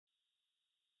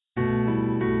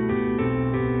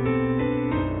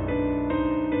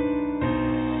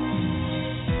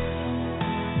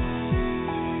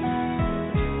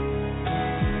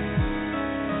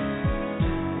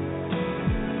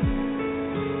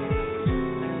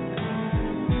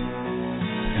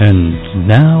And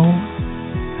now,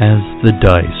 as the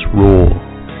dice roll,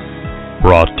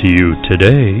 brought to you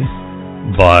today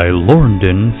by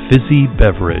Lorndon Fizzy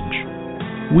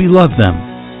Beverage. We love them,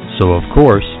 so of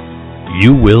course,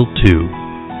 you will too.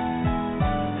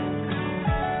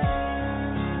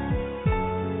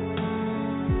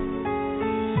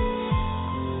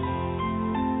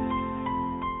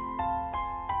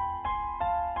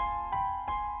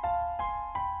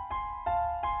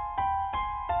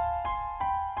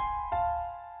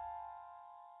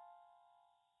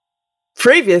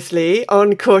 Previously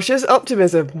on Cautious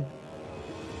Optimism.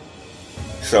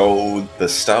 So the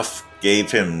stuff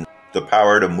gave him the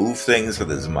power to move things with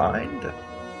his mind?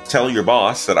 Tell your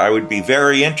boss that I would be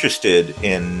very interested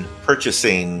in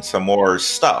purchasing some more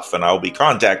stuff, and I'll be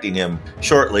contacting him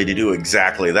shortly to do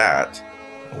exactly that.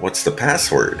 What's the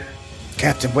password?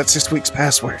 Captain, what's this week's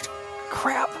password?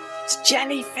 Crap. It's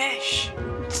jellyfish.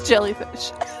 It's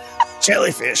jellyfish.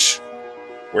 Jellyfish.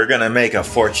 We're gonna make a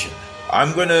fortune.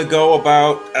 I'm gonna go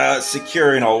about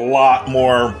securing a lot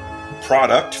more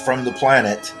product from the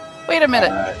planet. Wait a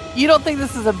minute. You don't think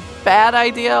this is a bad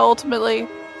idea, ultimately?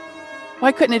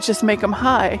 Why couldn't it just make them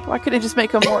high? Why couldn't it just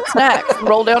make them want snacks and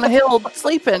roll down a hill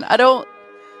sleeping?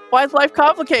 Why is life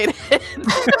complicated? It's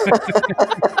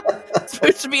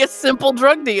supposed to be a simple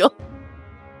drug deal.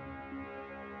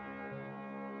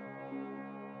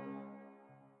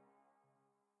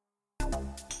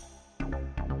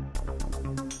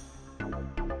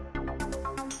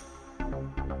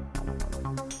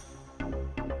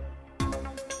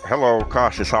 Hello,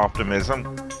 Cautious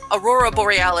Optimism. Aurora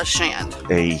Borealis Shand.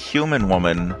 A human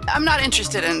woman. I'm not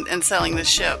interested in selling this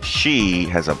ship. She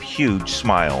has a huge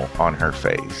smile on her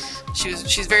face.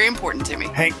 She's very important to me.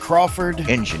 Hank Crawford.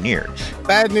 Engineers.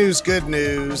 Bad news, good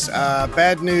news.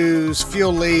 Bad news,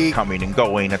 fuel leak. Coming and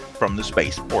going from the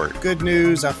spaceport. Good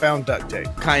news, I found duct tape.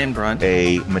 Cayenne Brunt.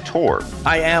 A Mator.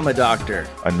 I am a doctor.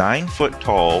 A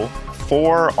 9-foot-tall,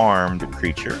 4-armed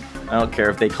creature. I don't care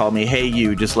if they call me Hey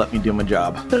You, just let me do my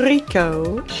job.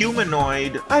 Rico.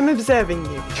 Humanoid. I'm observing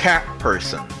you. Cat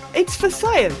person. It's for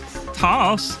science.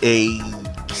 Toss. A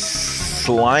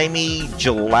slimy,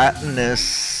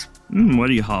 gelatinous... What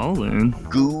are you hauling?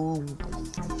 Goo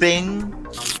thing.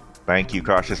 Thank you,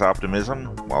 Cautious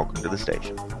Optimism. Welcome to the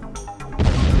station.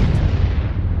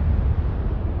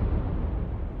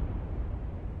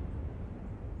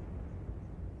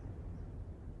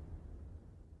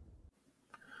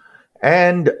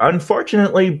 And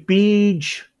unfortunately,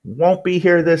 Beej won't be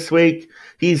here this week.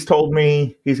 He's told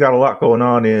me he's got a lot going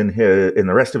on in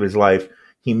the rest of his life.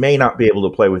 He may not be able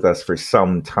to play with us for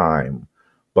some time,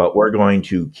 but we're going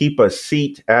to keep a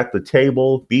seat at the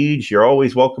table. Beej, you're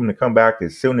always welcome to come back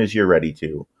as soon as you're ready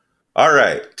to. All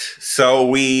right. So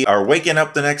we are waking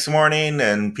up the next morning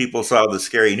and people saw the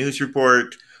scary news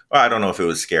report. Well, I don't know if it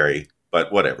was scary,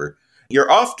 but whatever.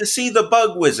 You're off to see the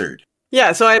bug wizard.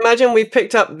 Yeah, so I imagine we've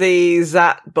picked up the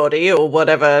Zzzat body or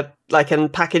whatever,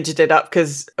 and packaged it up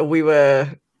because we were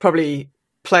probably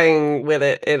playing with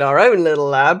it in our own little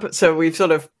lab. So we've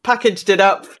sort of packaged it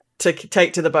up to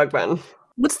take to the Bugman.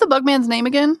 What's the Bugman's name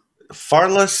again?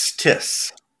 Farless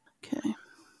Tiss. Okay.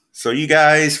 So you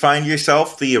guys find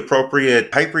yourself the appropriate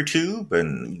hypertube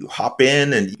and you hop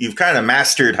in, and you've kind of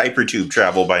mastered hypertube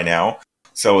travel by now.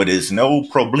 So it is no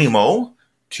problemo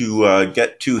to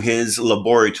get to his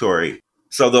laboratory.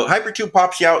 So the hypertube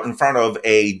pops you out in front of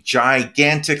a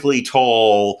gigantically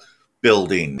tall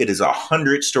building. It is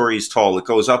 100 stories tall. It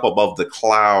goes up above the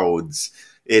clouds.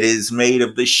 It is made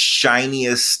of the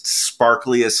shiniest,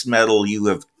 sparkliest metal you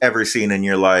have ever seen in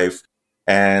your life.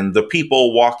 And the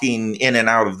people walking in and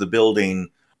out of the building,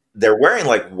 they're wearing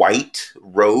white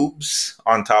robes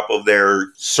on top of their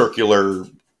circular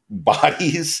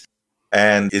bodies.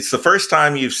 And it's the first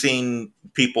time you've seen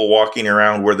people walking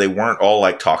around where they weren't all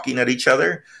talking at each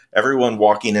other. Everyone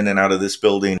walking in and out of this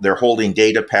building, they're holding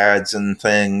data pads and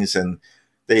things, and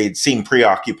they seem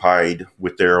preoccupied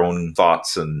with their own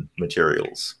thoughts and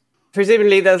materials.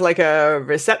 Presumably there's a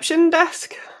reception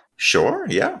desk. Sure,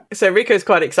 yeah. So Rico's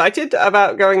quite excited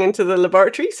about going into the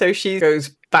laboratory, so she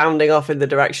goes bounding off in the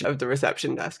direction of the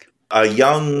reception desk. A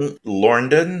young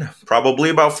Lorndon, probably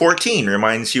about 14,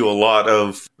 reminds you a lot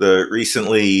of the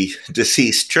recently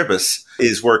deceased Tribus,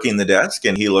 is working the desk,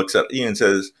 and he looks at you and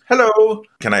says, "Hello,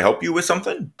 can I help you with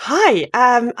something?" Hi,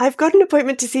 I've got an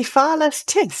appointment to see Farless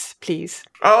Tiss, please.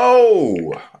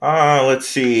 Oh, let's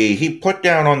see. He put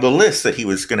down on the list that he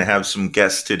was going to have some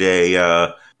guests today.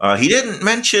 He didn't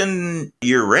mention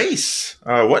your race.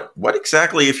 What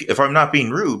exactly, if I'm not being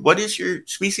rude, what is your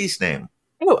species name?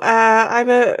 Oh, I'm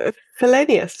a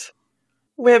Felanius.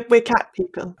 We're cat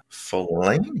people.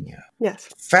 Felania. Yes.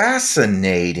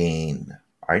 Fascinating.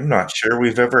 I'm not sure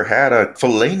we've ever had a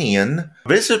Felanian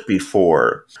visit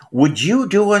before. Would you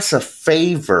do us a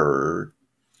favor?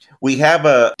 We have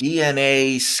a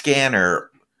DNA scanner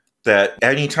that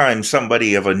anytime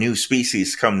somebody of a new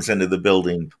species comes into the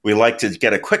building, we like to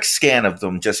get a quick scan of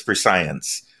them just for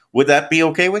science. Would that be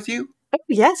okay with you? Oh,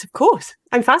 yes, of course.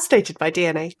 I'm fascinated by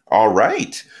DNA. All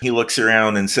right. He looks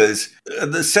around and says,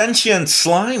 the sentient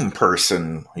slime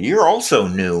person, you're also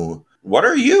new. What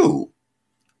are you?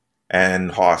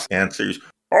 And Haas answers,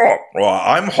 oh, well,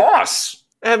 I'm Haas.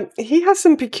 He has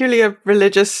some peculiar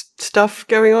religious stuff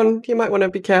going on. You might want to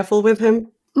be careful with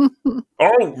him.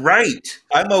 Oh, right.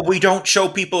 I'm a we don't show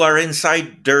people our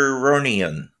inside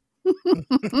Duronian.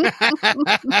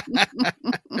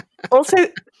 Also,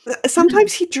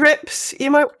 sometimes he drips.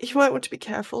 You might want to be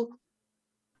careful.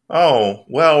 Oh,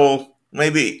 well,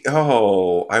 maybe.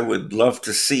 Oh, I would love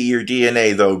to see your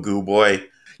DNA, though, Goo Boy.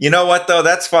 You know what, though?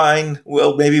 That's fine.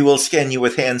 Maybe we'll scan you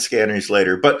with hand scanners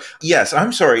later. But yes,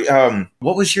 I'm sorry.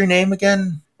 What was your name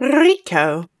again?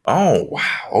 Rico. Oh,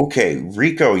 wow. Okay,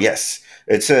 Rico. Yes.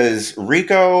 It says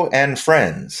Rico and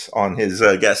friends on his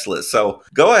guest list. So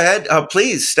go ahead,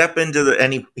 please step into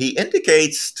and he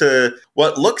indicates to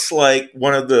what looks like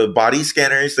one of the body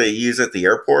scanners they use at the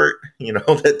airport,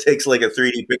 that takes like a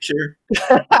 3D picture.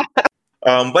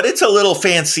 But it's a little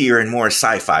fancier and more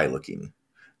sci-fi looking.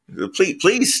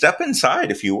 Please step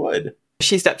inside if you would.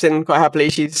 She steps in quite happily.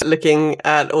 She's looking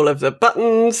at all of the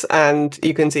buttons, and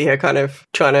you can see her kind of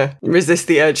trying to resist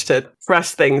the urge to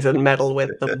press things and meddle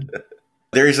with them.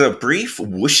 There's a brief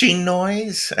whooshing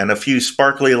noise and a few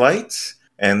sparkly lights,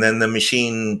 and then the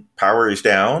machine powers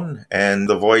down, and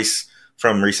the voice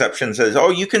from reception says, oh,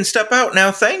 you can step out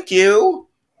now, thank you.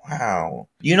 Wow.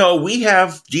 We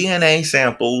have DNA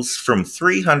samples from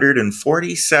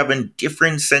 347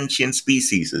 different sentient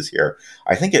species here.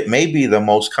 I think it may be the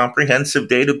most comprehensive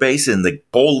database in the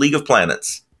whole League of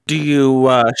Planets. Do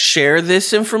you share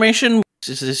this information?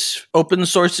 Is this open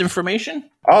source information?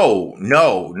 Oh,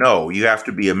 no. You have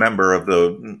to be a member of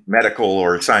the medical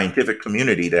or scientific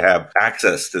community to have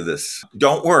access to this.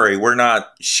 Don't worry, we're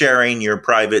not sharing your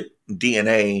private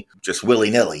DNA just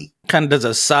willy-nilly. Kind of does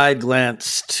a side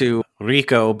glance to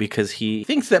Rico because he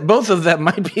thinks that both of them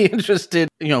might be interested.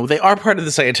 They are part of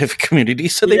the scientific community,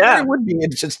 so they really would be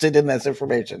interested in this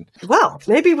information. Well,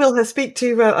 maybe we'll speak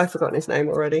to, I've forgotten his name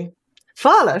already.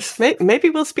 Farless. Maybe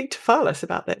we'll speak to Farless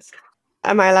about this.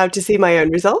 Am I allowed to see my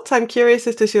own results? I'm curious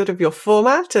as to sort of your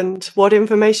format and what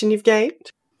information you've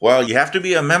gained. Well, you have to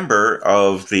be a member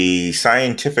of the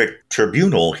scientific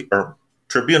tribunal, or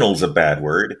tribunal's a bad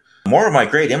word. More of my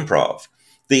great improv.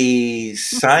 The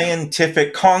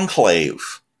scientific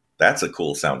conclave. That's a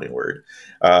cool sounding word.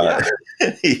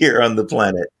 Here on the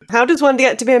planet. How does one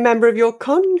get to be a member of your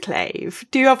conclave?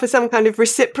 Do you offer some kind of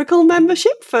reciprocal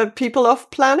membership for people off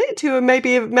planet who are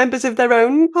maybe members of their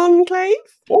own conclave?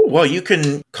 Oh, well, you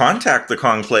can contact the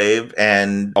conclave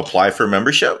and apply for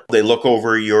membership. They look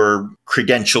over your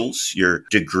credentials, your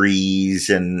degrees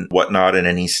and whatnot, and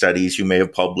any studies you may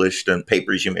have published and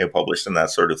papers you may have published and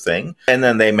that sort of thing. And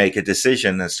then they make a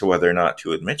decision as to whether or not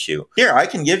to admit you. Here, I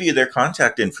can give you their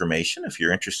contact information if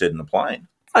you're interested in applying.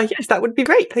 Oh, yes, that would be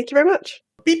great. Thank you very much.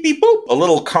 Beep, beep, boop. A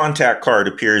little contact card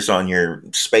appears on your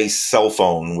space cell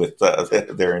phone with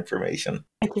their information.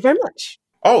 Thank you very much.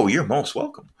 Oh, you're most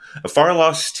welcome.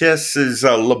 Farlostis'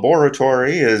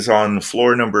 laboratory is on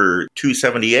floor number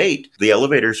 278. The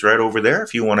elevator's right over there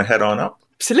if you want to head on up.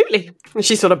 Absolutely. And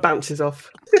she sort of bounces off.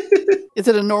 Is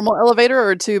it a normal elevator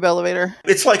or a tube elevator?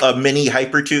 It's like a mini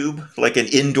hypertube, like an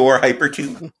indoor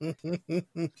hypertube.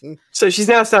 So she's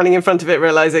now standing in front of it,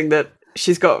 realizing that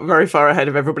she's got very far ahead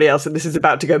of everybody else, and this is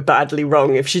about to go badly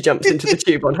wrong if she jumps into the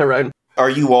tube on her own. Are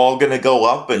you all going to go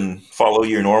up and follow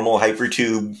your normal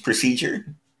hypertube procedure?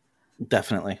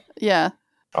 Definitely. Yeah.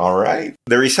 All right.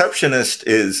 The receptionist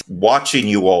is watching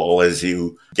you all as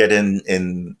you get in,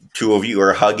 and two of you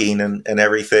are hugging and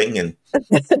everything, and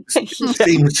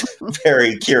seems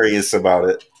very curious about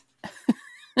it.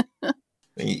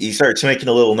 He starts making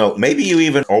a little note. Maybe you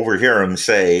even overhear him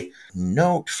say,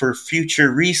 note for future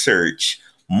research,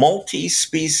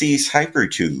 multi-species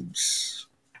hypertubes.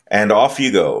 And off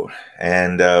you go.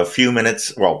 And a few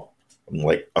minutes,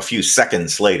 like a few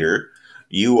seconds later,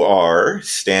 you are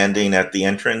standing at the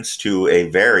entrance to a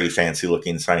very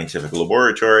fancy-looking scientific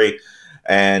laboratory,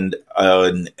 and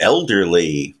an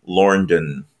elderly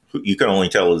Lorndon, who you can only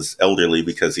tell is elderly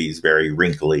because he's very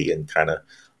wrinkly and kind of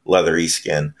leathery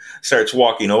skin, starts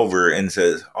walking over and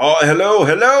says, oh,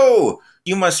 hello.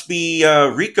 You must be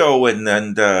Rico,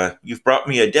 and you've brought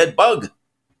me a dead bug.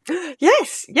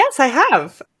 Yes, I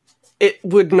have. it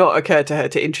would not occur to her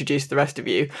to introduce the rest of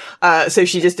you. So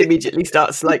she just immediately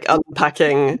starts like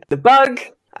unpacking the bug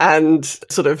and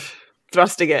sort of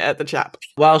thrusting it at the chap.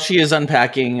 While she is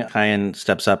unpacking, Kyan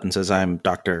steps up and says, I'm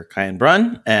Dr. Kyan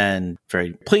Brunn, and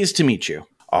very pleased to meet you.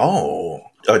 Oh,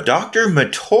 Dr.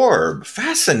 Matorb.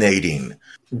 Fascinating.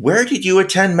 Where did you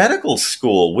attend medical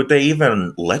school? Would they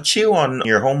even let you on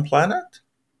your home planet?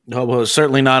 Oh, well,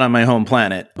 certainly not on my home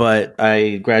planet, but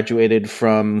I graduated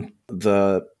from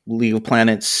the League of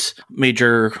Planets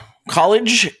major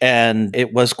college, and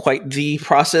it was quite the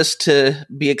process to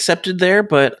be accepted there,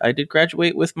 but I did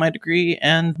graduate with my degree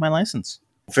and my license.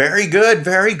 Very good,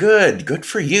 very good. Good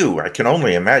for you. I can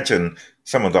only imagine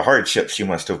some of the hardships you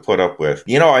must have put up with.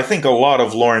 You know, I think a lot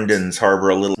of Lorndans harbor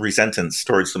a little resentment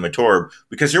towards the Matorb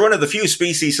because you're one of the few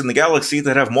species in the galaxy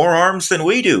that have more arms than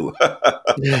we do.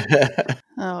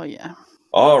 Oh, yeah.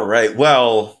 All right.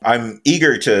 Well, I'm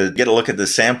eager to get a look at the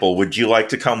sample. Would you like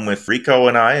to come with Rico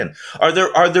and I? And are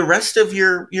the rest of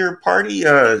your party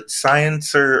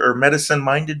science or medicine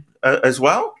minded as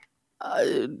well?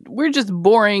 We're just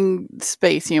boring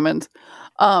space humans,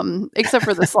 except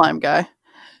for the slime guy.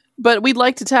 But we'd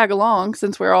like to tag along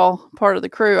since we're all part of the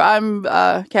crew. I'm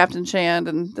Captain Shand,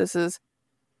 and this is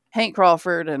Hank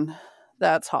Crawford, and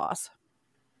that's Haas.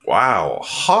 Wow,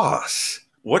 Haas.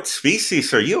 What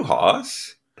species are you,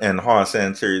 Haas? And Haas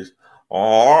answers,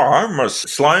 I'm a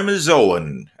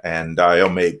Slimezoan, and I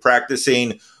am a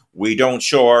practicing we don't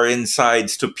show our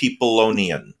insides to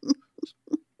peopleonian.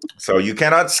 So you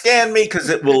cannot scan me because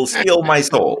it will steal my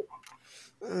soul.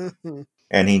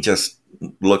 And he just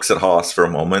looks at Haas for a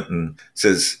moment and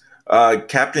says,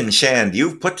 Captain Shand,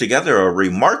 you've put together a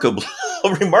remarkable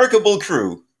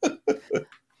crew.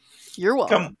 You're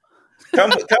welcome.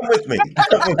 Come with me.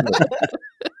 Come with me.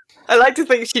 I like to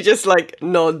think she just like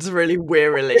nods really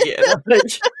wearily. And I'm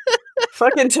like,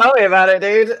 fucking tell me about it,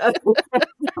 dude.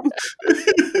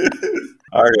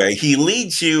 All right. He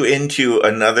leads you into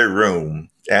another room.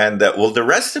 And the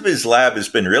rest of his lab has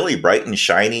been really bright and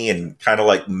shiny and kind of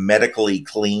like medically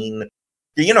clean.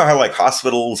 You know how like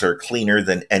hospitals are cleaner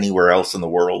than anywhere else in the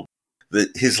world?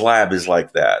 His lab is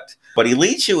like that. But he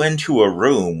leads you into a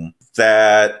room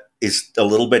that is a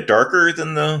little bit darker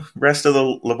than the rest of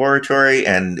the laboratory,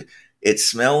 and it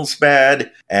smells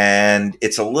bad, and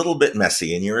it's a little bit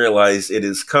messy, and you realize it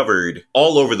is covered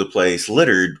all over the place,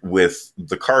 littered with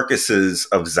the carcasses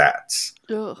of Zats.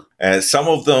 Some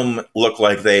of them look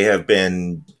like they have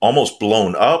been almost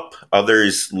blown up.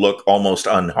 Others look almost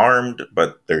unharmed,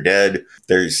 but they're dead.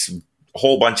 There's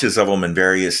whole bunches of them in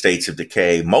various states of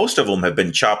decay. Most of them have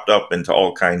been chopped up into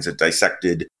all kinds of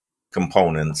dissected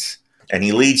components. And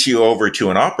he leads you over to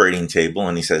an operating table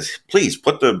and he says, please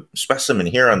put the specimen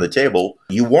here on the table.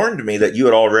 You warned me that you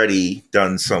had already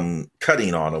done some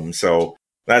cutting on them, so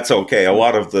that's okay. A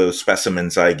lot of the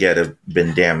specimens I get have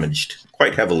been damaged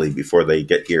quite heavily before they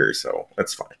get here, so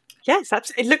that's fine. Yes,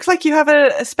 it looks like you have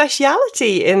a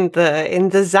speciality in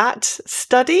the Zat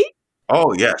study.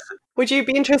 Oh, yes. Would you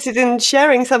be interested in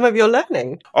sharing some of your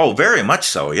learning? Oh, very much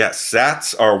so, yes.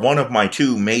 Zats are one of my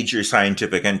two major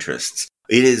scientific interests.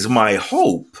 It is my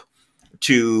hope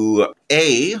to,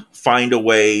 A, find a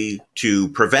way to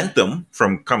prevent them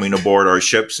from coming aboard our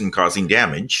ships and causing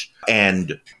damage,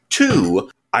 and 2,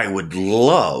 I would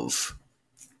love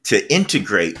to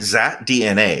integrate Zat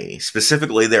DNA,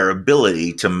 specifically their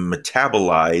ability to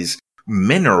metabolize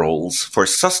minerals for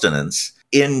sustenance,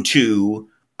 into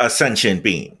a sentient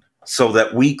being, so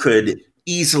that we could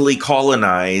easily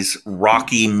colonize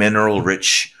rocky,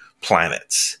 mineral-rich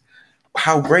planets.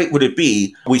 How great would it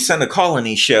be? We send a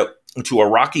colony ship to a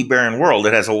rocky, barren world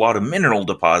that has a lot of mineral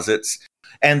deposits,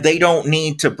 and they don't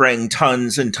need to bring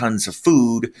tons and tons of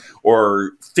food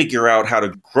or figure out how to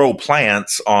grow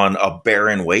plants on a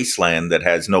barren wasteland that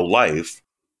has no life.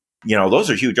 You know, those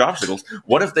are huge obstacles.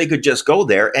 What if they could just go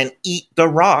there and eat the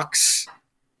rocks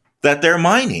that they're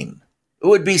mining? It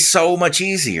would be so much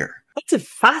easier. That's a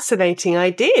fascinating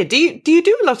idea. Do you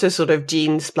do a lot of sort of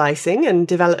gene splicing and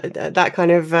develop that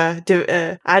kind of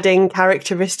adding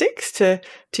characteristics to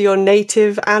your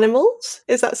native animals?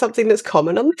 Is that something that's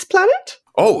common on this planet?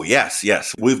 Oh, yes.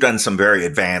 We've done some very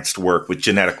advanced work with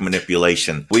genetic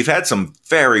manipulation. We've had some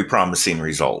very promising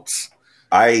results.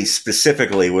 I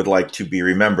specifically would like to be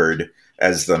remembered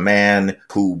as the man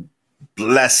who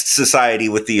blessed society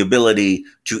with the ability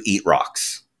to eat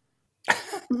rocks.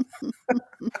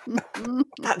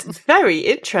 That's very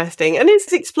interesting. And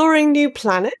is exploring new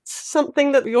planets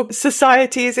something that your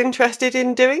society is interested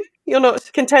in doing? You're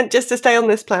not content just to stay on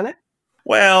this planet?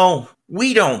 Well,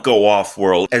 we don't go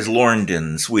off-world. As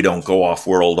Lorndans, we don't go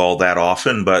off-world all that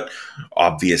often, but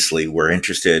obviously we're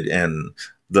interested in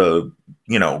the,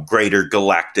 greater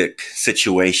galactic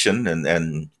situation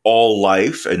and all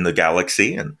life in the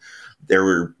galaxy. And there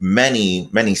were many,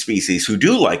 many species who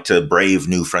do like to brave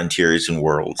new frontiers and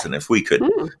worlds. And if we could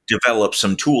develop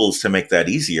some tools to make that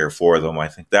easier for them, I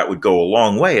think that would go a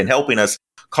long way in helping us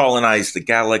colonize the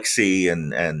galaxy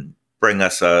and bring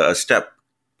us a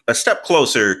step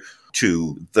closer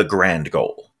to the grand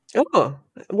goal. Oh,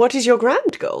 what is your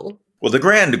grand goal? Well, the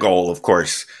grand goal, of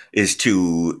course, is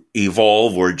to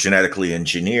evolve or genetically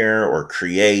engineer or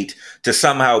create to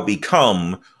somehow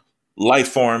become life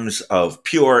forms of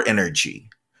pure energy,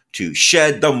 to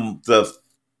shed the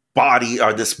body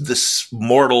or this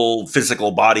mortal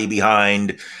physical body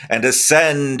behind and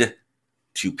ascend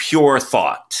to pure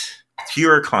thought,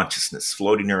 pure consciousness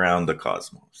floating around the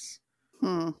cosmos.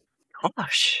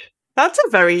 Gosh, that's a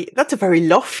very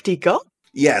lofty goal.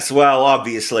 Yes, well,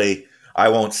 obviously, I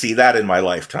won't see that in my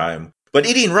lifetime. But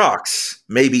eating rocks,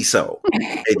 maybe so.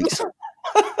 Maybe so.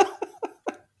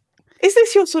 Is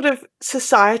this your sort of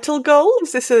societal goal?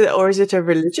 Or is it a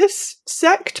religious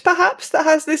sect, perhaps, that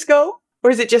has this goal?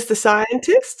 Or is it just the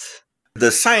scientists?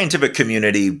 The scientific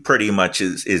community pretty much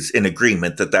is in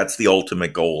agreement that that's the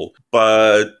ultimate goal.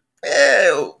 But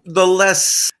the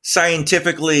less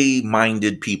scientifically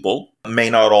minded people may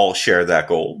not all share that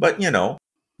goal. But,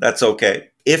 that's okay.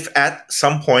 If at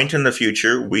some point in the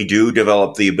future we do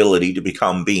develop the ability to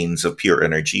become beings of pure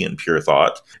energy and pure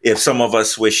thought, if some of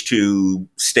us wish to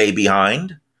stay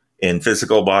behind in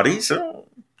physical bodies,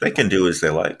 they can do as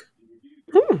they like.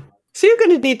 So you're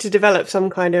going to need to develop some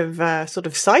kind of sort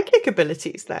of psychic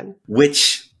abilities then.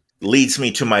 Which leads me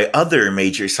to my other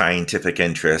major scientific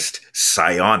interest,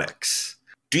 psionics.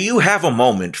 Do you have a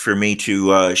moment for me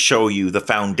to show you the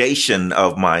foundation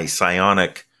of my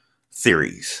psionic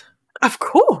theories? Of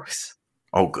course.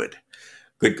 Oh, good.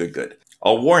 Good.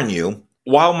 I'll warn you,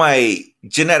 while my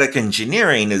genetic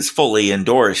engineering is fully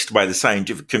endorsed by the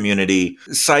scientific community,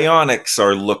 psionics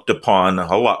are looked upon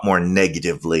a lot more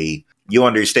negatively. You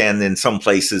understand, in some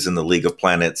places in the League of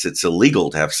Planets, it's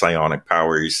illegal to have psionic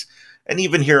powers. And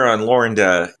even here on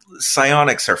Lornda,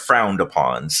 psionics are frowned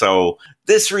upon. So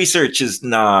this research is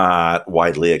not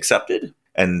widely accepted.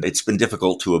 And it's been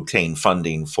difficult to obtain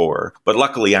funding for. But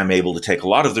luckily, I'm able to take a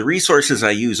lot of the resources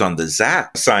I use on the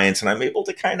Zzzat science, and I'm able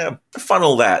to kind of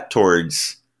funnel that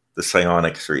towards the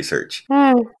psionics research.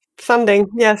 Funding,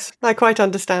 yes, I quite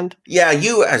understand. Yeah,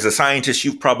 you as a scientist,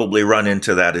 you've probably run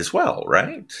into that as well,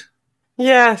 right?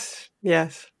 Yes.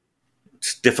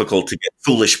 It's difficult to get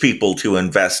foolish people to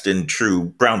invest in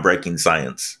true groundbreaking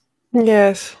science.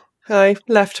 Yes, I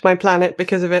left my planet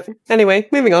because of it. Anyway,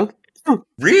 moving on.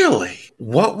 Really?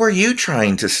 What were you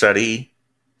trying to study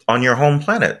on your home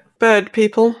planet? Bird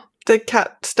people. The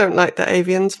cats don't like the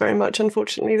avians very much,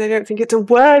 unfortunately. They don't think it's a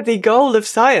worthy goal of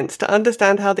science to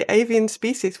understand how the avian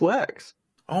species works.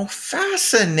 Oh,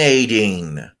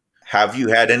 fascinating. Have you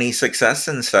had any success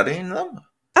in studying them?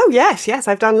 Oh, yes,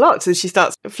 I've done lots. And she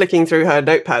starts flicking through her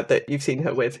notepad that you've seen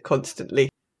her with constantly.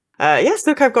 Yes,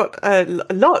 look, I've got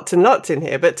lots and lots in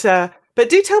here, but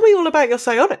do tell me all about your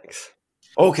psionics.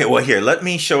 Okay, well, here, let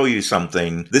me show you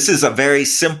something. This is a very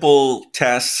simple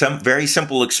test, very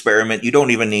simple experiment. You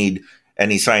don't even need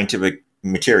any scientific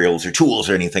materials or tools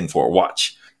or anything for it.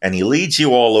 Watch. And he leads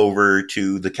you all over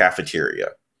to the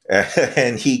cafeteria.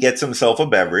 And he gets himself a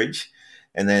beverage.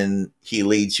 And then he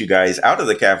leads you guys out of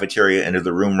the cafeteria into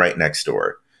the room right next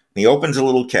door. And he opens a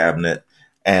little cabinet,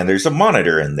 and there's a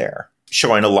monitor in there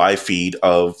showing a live feed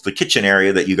of the kitchen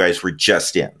area that you guys were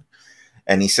just in.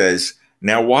 And he says,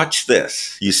 now watch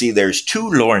this. You see, there's 2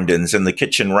 Lorndans in the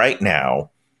kitchen right now,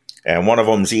 and one of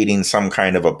them's eating some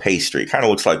kind of a pastry. Kind of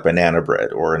looks like banana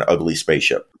bread or an ugly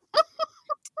spaceship.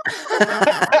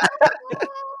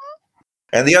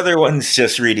 And the other one's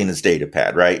just reading his data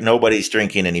pad, right? Nobody's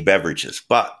drinking any beverages.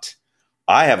 But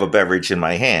I have a beverage in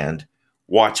my hand.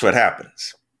 Watch what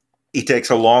happens. He takes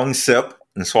a long sip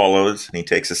and swallows, and he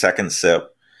takes a second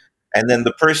sip. And then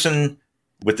the person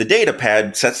with the data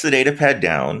pad sets the data pad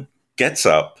down, gets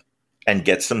up, and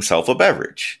gets themselves a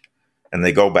beverage. And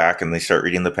they go back and they start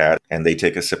reading the pad, and they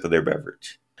take a sip of their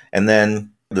beverage. And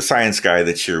then the science guy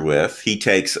that you're with, he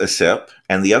takes a sip,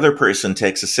 and the other person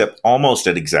takes a sip almost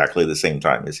at exactly the same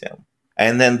time as him.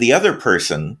 And then the other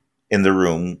person in the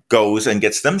room goes and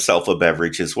gets themselves a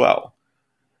beverage as well.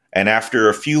 And after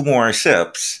a few more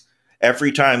sips,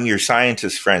 every time your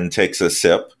scientist friend takes a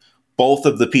sip, both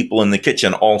of the people in the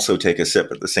kitchen also take a sip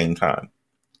at the same time.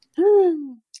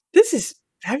 This is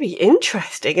very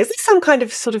interesting. Is this some kind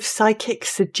of sort of psychic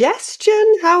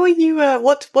suggestion? How are you,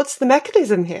 what's the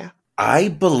mechanism here? I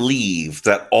believe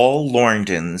that all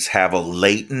Lorndans have a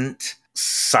latent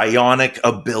psionic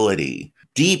ability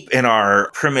deep in our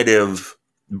primitive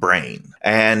brain.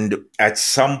 And at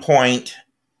some point,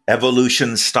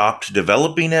 evolution stopped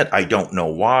developing it. I don't know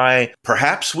why.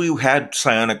 Perhaps we had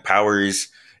psionic powers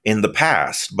in the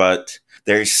past, but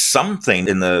there's something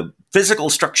in the physical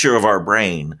structure of our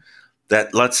brain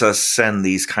that lets us send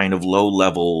these kind of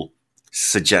low-level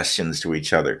suggestions to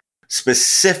each other,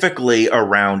 specifically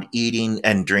around eating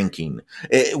and drinking.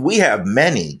 We have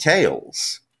many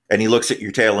tales. And he looks at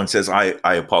your tail and says, I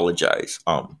apologize.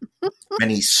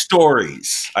 Many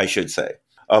stories, I should say,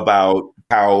 about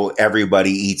how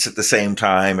everybody eats at the same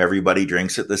time, everybody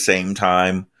drinks at the same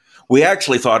time. We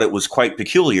actually thought it was quite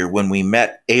peculiar when we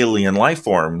met alien life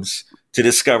forms to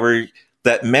discover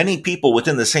that many people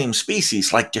within the same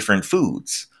species like different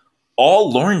foods.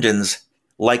 All Lorndans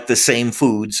like the same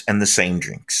foods and the same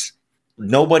drinks.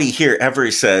 Nobody here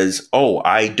ever says, oh,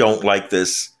 I don't like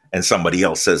this, and somebody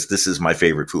else says, this is my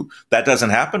favorite food. That doesn't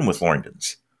happen with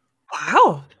Lorndans.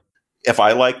 Wow. If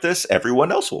I like this,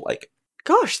 everyone else will like it.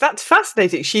 Gosh, that's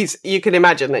fascinating. You can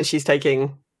imagine that she's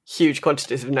taking huge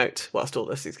quantities of notes whilst all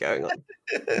this is going on.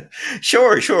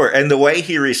 Sure. And the way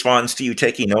he responds to you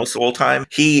taking notes all the time,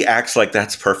 he acts like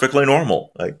that's perfectly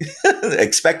normal, like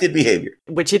expected behavior.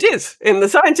 Which it is in the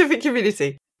scientific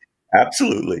community.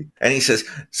 Absolutely. And he says,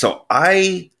 so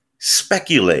I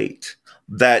speculate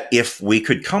that if we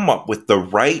could come up with the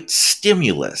right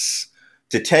stimulus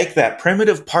to take that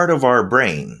primitive part of our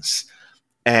brains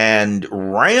and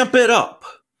ramp it up,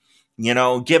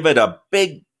 give it a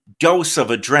big dose of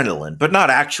adrenaline, but not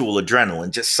actual adrenaline,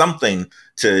 just something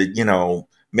to,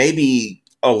 maybe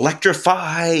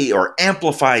electrify or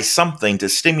amplify something to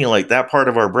stimulate that part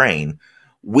of our brain,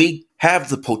 we have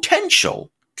the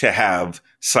potential to have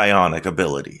psionic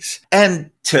abilities.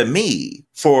 And to me,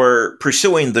 for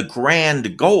pursuing the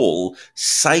grand goal,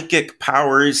 psychic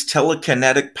powers,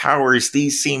 telekinetic powers,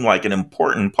 these seem like an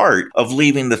important part of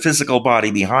leaving the physical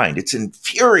body behind. It's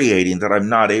infuriating that I'm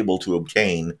not able to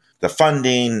obtain the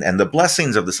funding and the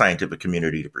blessings of the scientific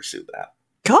community to pursue that.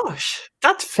 Gosh,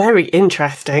 that's very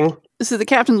interesting. So the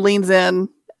captain leans in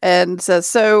and says,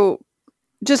 so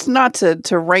just not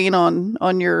to rain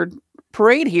on your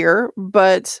parade here,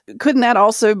 but couldn't that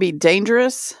also be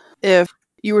dangerous if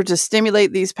you were to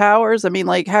stimulate these powers? I mean,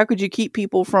 like, how could you keep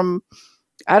people from,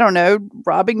 I don't know,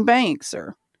 robbing banks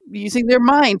or using their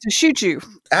mind to shoot you?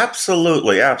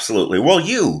 Absolutely. Well,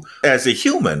 you, as a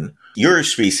human, your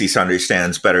species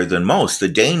understands better than most the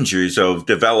dangers of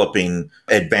developing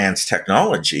advanced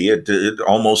technology. It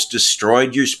almost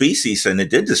destroyed your species, and it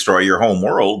did destroy your home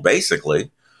world,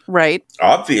 basically. Right.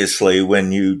 Obviously,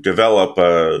 when you develop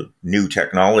a new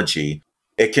technology,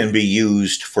 it can be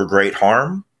used for great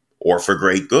harm or for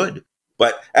great good.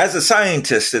 But as a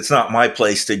scientist, it's not my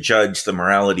place to judge the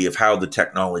morality of how the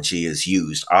technology is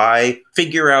used. I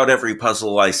figure out every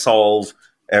puzzle I solve,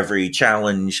 every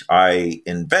challenge I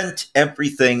invent,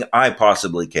 everything I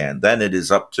possibly can. Then it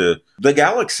is up to the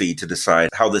galaxy to decide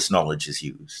how this knowledge is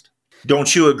used.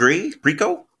 Don't you agree,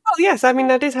 Rico? Well, yes. I mean,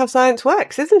 that is how science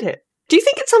works, isn't it? Do you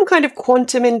think it's some kind of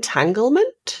quantum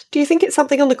entanglement? Do you think it's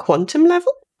something on the quantum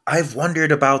level? I've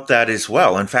wondered about that as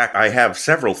well. In fact, I have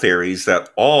several theories that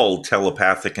all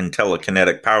telepathic and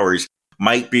telekinetic powers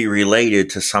might be related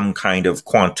to some kind of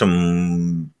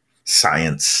quantum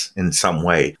science in some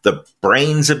way. The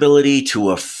brain's ability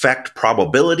to affect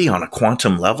probability on a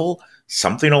quantum level,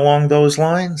 something along those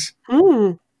lines.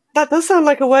 That does sound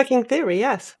like a working theory,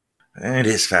 yes. It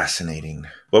is fascinating.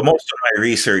 But most of my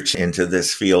research into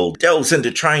this field delves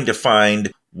into trying to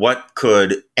find what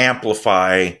could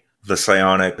amplify the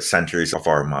psionic centers of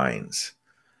our minds.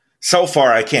 So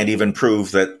far, I can't even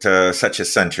prove that such a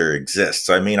center exists.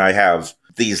 I mean, I have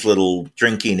these little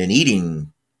drinking and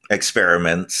eating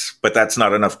experiments, but that's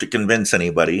not enough to convince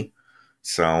anybody.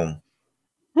 So.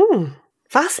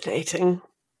 Fascinating.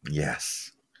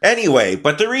 Yes. Anyway,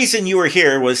 but the reason you were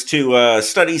here was to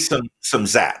study some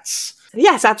Zzzats.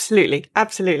 Yes, absolutely.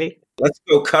 Let's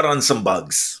go cut on some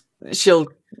bugs. She'll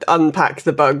unpack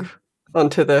the bug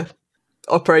onto the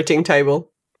operating table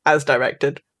as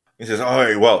directed. He says, all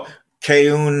right, well,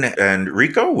 Keun and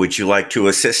Rico, would you like to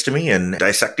assist me in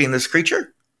dissecting this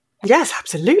creature? Yes,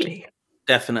 absolutely.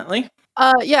 Definitely.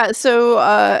 Yeah, so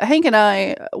Hank and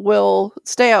I will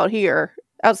stay out here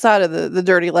outside of the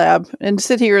dirty lab and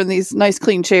sit here in these nice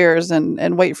clean chairs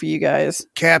and wait for you guys.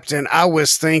 Captain, I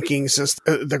was thinking, since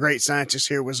the great scientist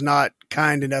here was not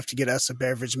kind enough to get us a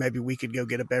beverage, maybe we could go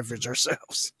get a beverage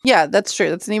ourselves. Yeah, that's true.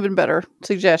 That's an even better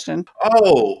suggestion.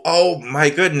 Oh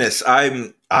my goodness. I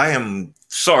am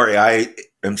sorry. I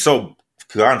am so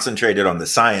concentrated on the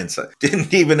science. It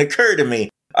didn't even occur to me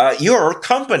Your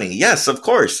company, yes, of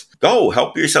course. Go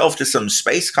help yourself to some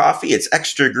space coffee. It's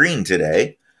extra green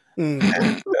today.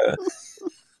 And,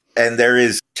 and there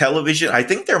is television. I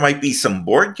think there might be some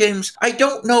board games. I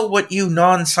don't know what you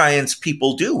non-science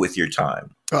people do with your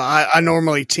time. I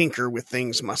normally tinker with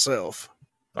things myself.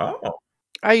 Oh.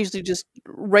 I usually just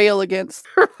rail against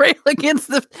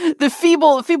the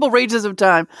feeble rages of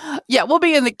time. Yeah, we'll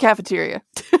be in the cafeteria.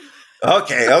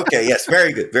 Okay, yes,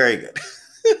 very good, very good.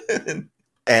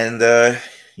 And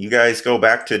you guys go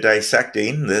back to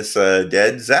dissecting this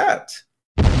dead Zzzat.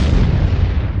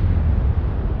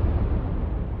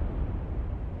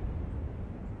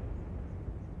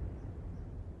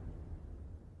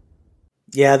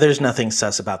 Yeah, there's nothing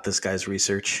sus about this guy's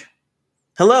research.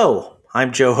 Hello,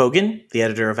 I'm Joe Hogan, the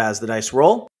editor of As the Dice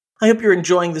Roll. I hope you're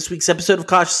enjoying this week's episode of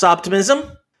Cautious Optimism.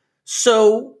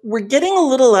 So, we're getting a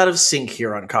little out of sync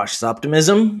here on Cautious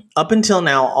Optimism. Up until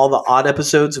now, all the odd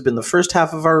episodes have been the first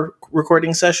half of our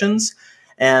recording sessions,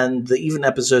 and the even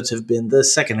episodes have been the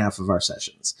second half of our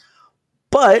sessions.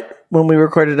 But when we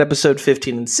recorded episode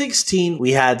 15 and 16,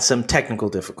 we had some technical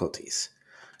difficulties.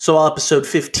 So while episode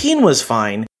 15 was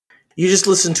fine, you just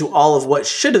listened to all of what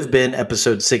should have been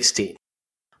episode 16.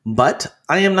 But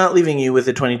I am not leaving you with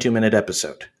a 22-minute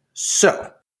episode.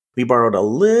 So, we borrowed a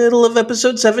little of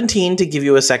episode 17 to give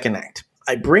you a second act.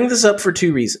 I bring this up for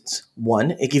two reasons.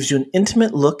 One, it gives you an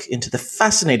intimate look into the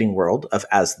fascinating world of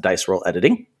As the Dice Roll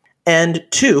editing. And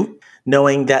two,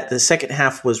 knowing that the second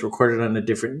half was recorded on a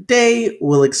different day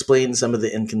will explain some of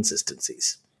the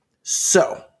inconsistencies.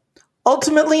 So,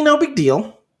 ultimately no big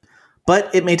deal.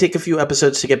 But it may take a few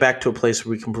episodes to get back to a place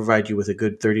where we can provide you with a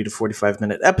good 30 to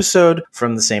 45-minute episode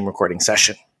from the same recording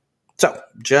session. So,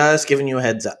 just giving you a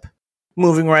heads up.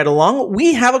 Moving right along,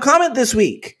 we have a comment this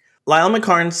week. Lyle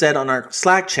McCarn said on our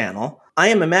Slack channel, I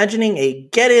am imagining a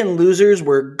get in losers,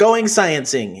 we're going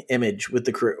sciencing image with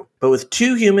the crew, but with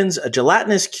two humans, a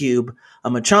gelatinous cube, a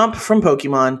Machamp from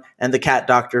Pokemon, and the cat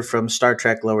doctor from Star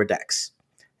Trek Lower Decks.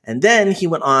 And then he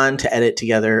went on to edit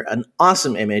together an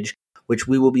awesome image which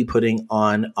we will be putting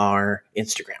on our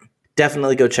Instagram.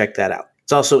 Definitely go check that out.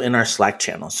 It's also in our Slack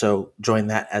channel, so join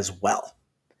that as well.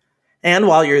 And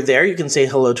while you're there, you can say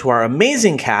hello to our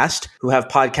amazing cast who have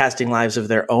podcasting lives of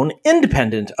their own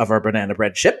independent of our Banana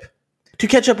Bread ship. To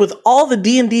catch up with all the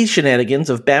D&D shenanigans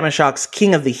of Bamashock's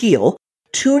King of the Heel,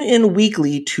 tune in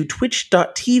weekly to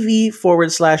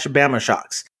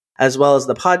twitch.tv/Bamashocks, as well as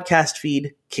the podcast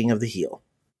feed King of the Heel.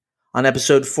 On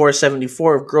episode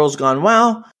 474 of Girls Gone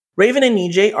WoW, Raven and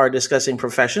EJ are discussing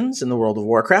professions in the World of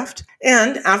Warcraft,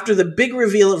 and after the big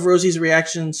reveal of Rosie's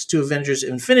reactions to Avengers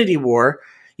Infinity War,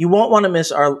 you won't want to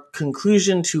miss our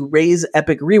conclusion to Ray's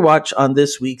epic rewatch on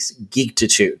this week's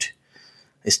Geektitude.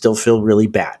 I still feel really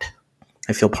bad.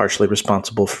 I feel partially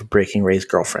responsible for breaking Ray's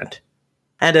girlfriend.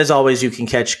 And as always, you can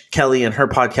catch Kelly and her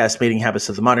podcast Mating Habits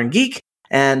of the Modern Geek,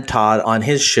 and Todd on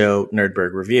his show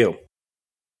Nerdberg Review.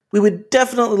 We would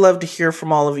definitely love to hear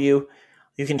from all of you.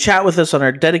 You can chat with us on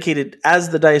our dedicated As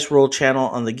the Dice Roll channel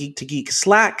on the Geek to Geek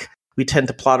Slack. We tend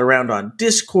to plot around on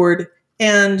Discord.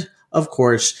 And, of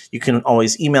course, you can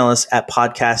always email us at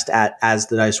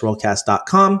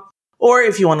podcast@asthedicerollcast.com. Or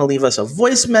if you want to leave us a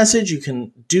voice message, you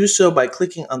can do so by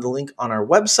clicking on the link on our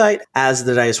website,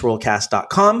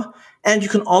 asthedicerollcast.com. And you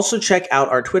can also check out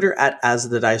our Twitter at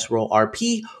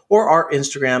asthedicerollrp or our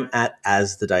Instagram at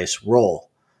asthediceroll.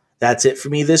 That's it for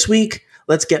me this week.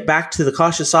 Let's get back to the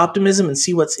Cautious Optimism and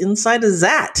see what's inside of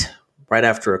Zzzat right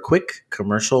after a quick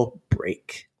commercial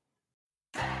break.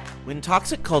 When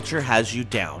toxic culture has you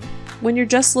down. When you're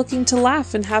just looking to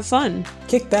laugh and have fun.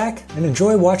 Kick back and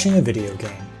enjoy watching a video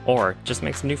game. Or just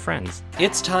make some new friends.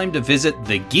 It's time to visit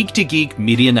the Geek to Geek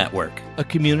Media Network. A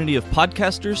community of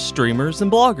podcasters, streamers, and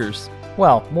bloggers.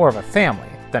 Well, more of a family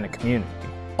than a community.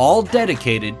 All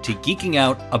dedicated to geeking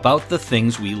out about the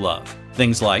things we love.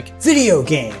 Things like video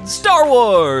games, Star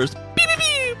Wars,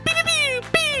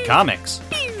 comics,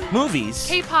 movies,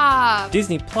 K-pop,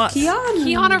 Disney Plus,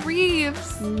 Keanu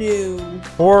Reeves, new,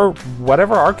 or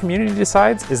whatever our community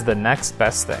decides is the next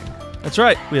best thing. That's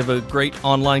right. We have a great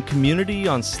online community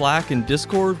on Slack and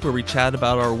Discord where we chat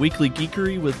about our weekly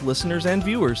geekery with listeners and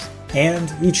viewers.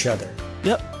 And each other.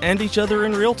 Yep, and each other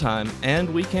in real time,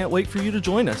 and we can't wait for you to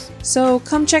join us. So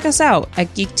come check us out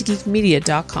at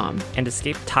geektogeekmedia.com. and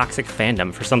escape toxic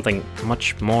fandom for something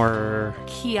much more...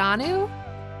 Keanu?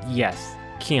 Yes,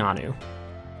 Keanu.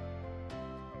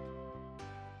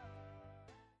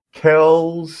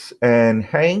 Kels and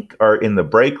Hank are in the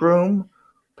break room,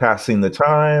 passing the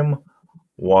time,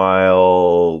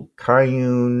 while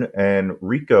Kayun and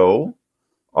Rico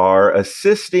are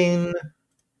assisting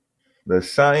the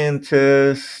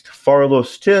scientist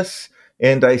Farlos Tis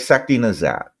in dissecting a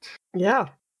Zzzat. Yeah.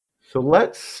 So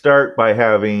let's start by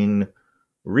having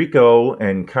Rico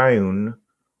and Kayun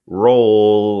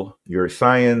roll your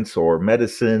science or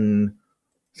medicine,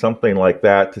 something like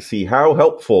that, to see how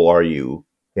helpful are you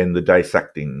in the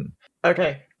dissecting.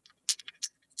 Okay.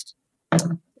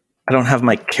 I don't have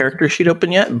my character sheet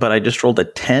open yet, but I just rolled a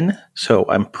 10, so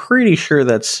I'm pretty sure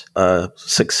that's a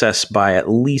success by at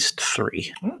least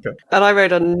 3. Okay. And I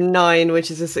rolled a 9,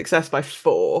 which is a success by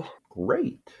 4.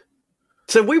 Great.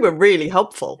 So we were really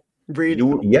helpful. Really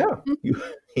helpful. Yeah,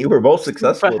 you were both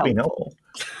successful at being helpful.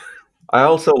 I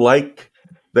also like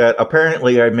that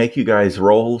apparently I make you guys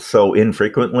roll so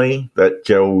infrequently that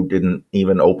Joe didn't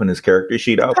even open his character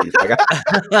sheet up. He's like,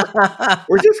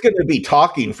 we're just going to be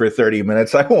talking for 30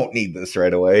 minutes. I won't need this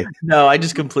right away. No, I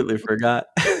just completely forgot.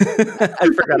 I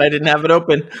forgot I didn't have it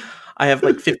open. I have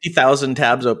like 50,000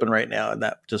 tabs open right now, and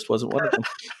that just wasn't one of them.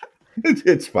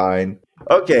 It's fine.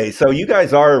 Okay, so you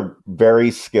guys are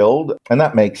very skilled, and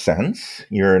that makes sense.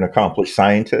 You're an accomplished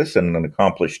scientist and an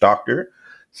accomplished doctor.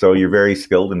 So you're very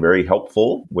skilled and very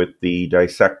helpful with the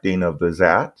dissecting of the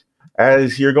Zzzat.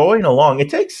 As you're going along, it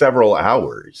takes several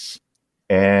hours.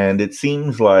 And it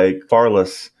seems like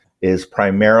Farless is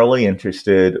primarily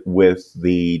interested with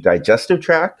the digestive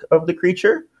tract of the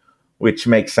creature, which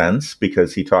makes sense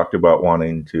because he talked about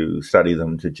wanting to study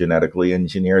them to genetically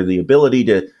engineer the ability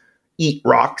to eat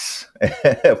rocks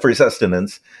for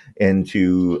sustenance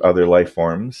into other life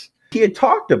forms. He had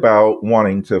talked about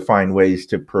wanting to find ways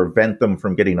to prevent them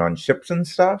from getting on ships and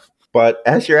stuff. But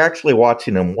as you're actually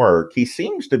watching him work, he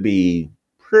seems to be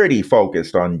pretty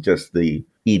focused on just the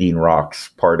eating rocks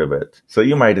part of it. So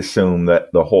you might assume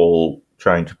that the whole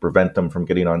trying to prevent them from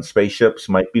getting on spaceships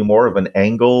might be more of an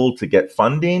angle to get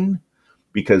funding,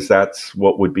 because that's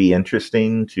what would be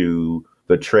interesting to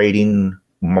the trading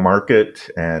market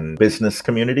and business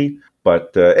community.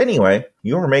 But anyway,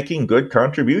 you were making good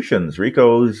contributions.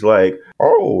 Rico's like,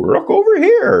 oh, look over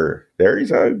here.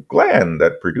 There's a gland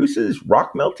that produces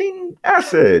rock-melting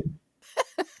acid.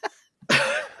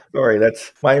 Sorry,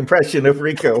 that's my impression of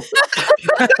Rico.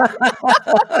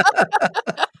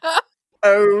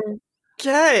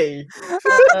 Okay.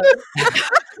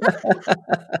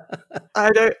 I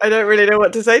don't really know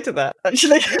what to say to that,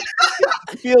 actually.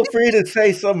 Feel free to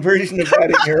say some version of that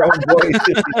in your own voice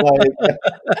if you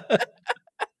like.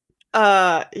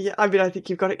 Yeah, I mean, I think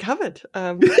you've got it covered.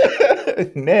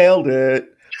 Nailed it.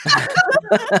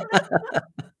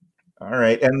 All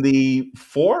right. And the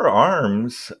 4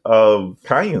 arms of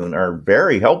Kayun are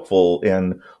very helpful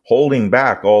in holding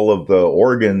back all of the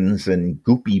organs and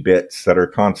goopy bits that are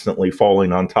constantly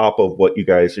falling on top of what you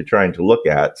guys are trying to look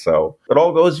at. So it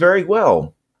all goes very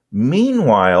well.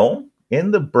 Meanwhile,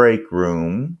 in the break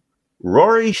room,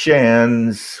 Rory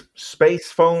Shan's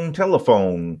space phone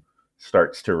telephone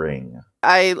starts to ring.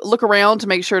 I look around to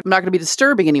make sure I'm not going to be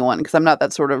disturbing anyone because I'm not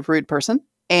that sort of rude person.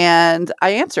 And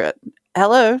I answer it.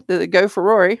 Hello, did it go for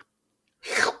Rory?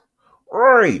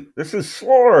 Rory, this is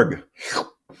Slorg.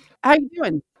 How you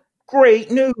doing?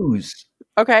 Great news.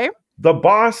 Okay. The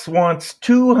boss wants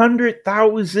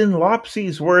 200,000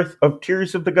 Lopsies worth of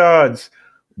Tears of the Gods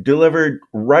delivered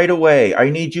right away. I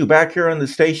need you back here on the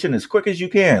station as quick as you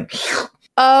can.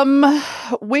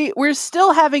 We're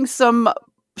still having some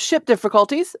ship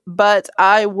difficulties, but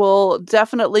I will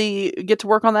definitely get to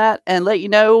work on that and let you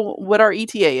know what our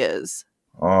ETA is.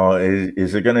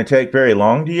 Is it going to take very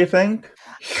long, do you think?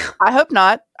 I hope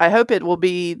not. I hope it will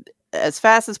be as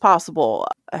fast as possible.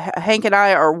 Hank and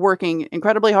I are working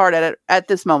incredibly hard at it at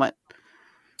this moment.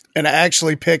 And I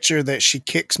actually picture that she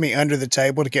kicks me under the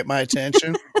table to get my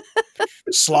attention,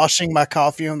 sloshing my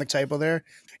coffee on the table there.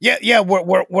 Yeah,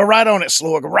 we're right on it,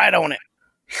 Slorg. Right on it.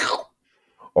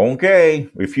 Okay,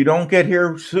 if you don't get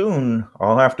here soon,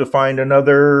 I'll have to find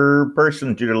another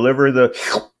person to deliver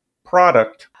the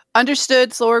product.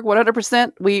 Understood, Slorg,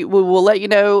 100%. We will let you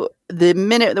know the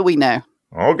minute that we know.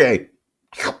 Okay.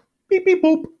 Beep, beep,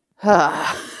 boop.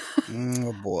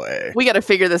 Oh, boy. We got to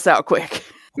figure this out quick.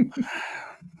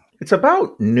 It's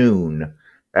about noon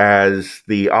as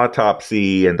the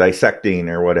autopsy and dissecting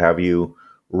or what have you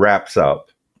wraps up.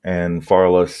 And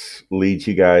Farless leads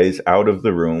you guys out of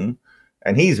the room.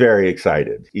 And he's very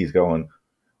excited. He's going,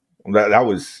 that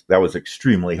was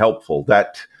extremely helpful.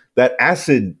 That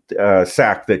acid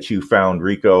sac that you found,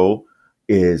 Rico,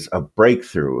 is a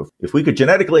breakthrough. If we could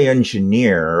genetically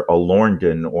engineer a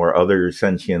Lorndon or other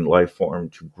sentient life form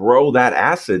to grow that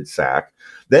acid sac,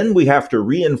 then we have to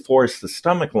reinforce the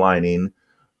stomach lining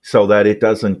so that it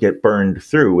doesn't get burned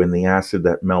through in the acid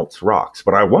that melts rocks.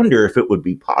 But I wonder if it would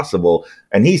be possible.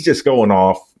 And he's just going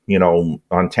off,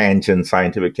 on tangents,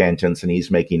 scientific tangents, and he's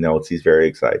making notes. He's very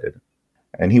excited.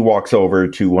 And he walks over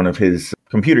to one of his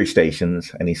computer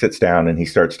stations and he sits down and he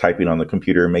starts typing on the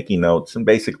computer, making notes and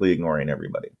basically ignoring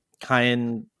everybody.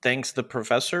 Kyan thanks the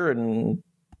professor and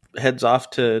heads off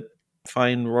to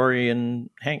find Rory and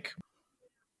Hank.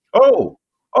 Oh,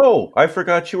 I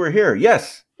forgot you were here.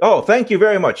 Yes. Oh, thank you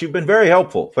very much. You've been very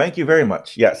helpful. Thank you very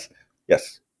much. Yes.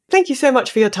 Thank you so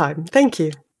much for your time. Thank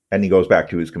you. And he goes back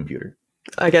to his computer.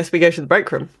 I guess we go to the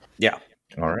break room. Yeah.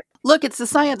 All right. Look, it's the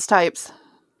science types.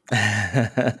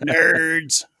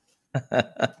 Nerds.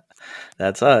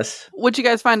 That's us. What'd you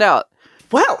guys find out?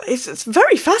 Well, it's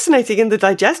very fascinating in the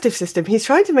digestive system. He's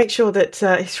trying to make sure that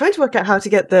he's trying to work out how to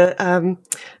get the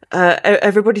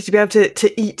everybody to be able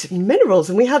to eat minerals.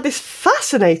 And we had this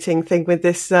fascinating thing with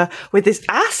this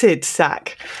acid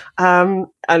sac.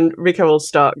 And Rika will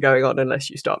start going on unless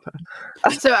you stop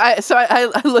her. So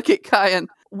I look at Kyan.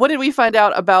 What did we find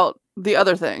out about the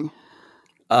other thing?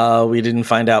 We didn't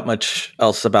find out much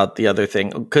else about the other thing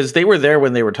because they were there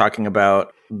when they were talking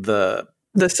about the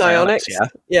psionics.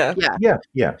 Yeah.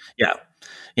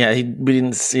 He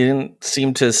didn't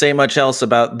seem to say much else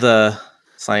about the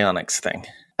psionics thing.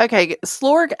 Okay,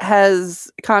 Slorg has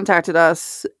contacted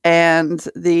us, and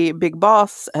the big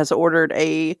boss has ordered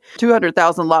a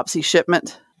 200,000 Lopsy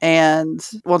shipment and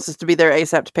wants us to be there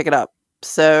ASAP to pick it up.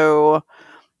 So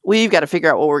we've got to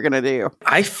figure out what we're going to do.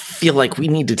 I feel like we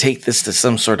need to take this to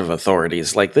some sort of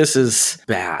authorities. Like, this is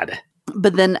bad.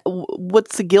 But then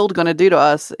what's the guild going to do to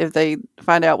us if they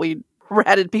find out we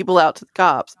ratted people out to the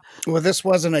cops? Well, this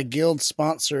wasn't a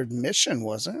guild-sponsored mission,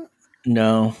 was it?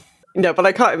 No, but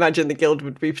I can't imagine the guild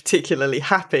would be particularly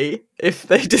happy if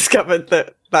they discovered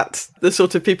that that's the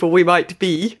sort of people we might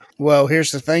be. Well,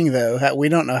 here's the thing, though. We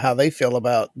don't know how they feel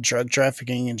about drug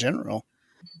trafficking in general.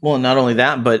 Well, not only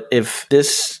that, but if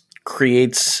this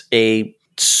creates a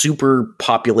super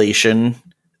population,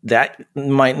 that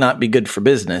might not be good for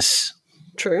business.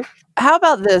 True. How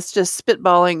about this, just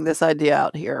spitballing this idea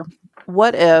out here?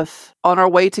 What if, on our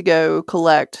way to go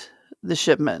collect the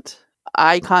shipment,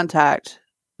 I contact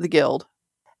the guild,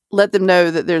 let them know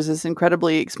that there's this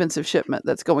incredibly expensive shipment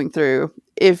that's going through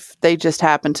if they just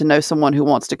happen to know someone who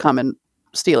wants to come and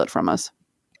steal it from us.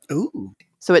 Ooh.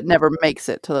 So it never makes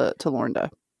it to Lornda.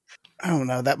 I don't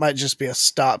know. That might just be a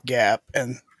stopgap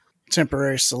and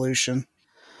temporary solution.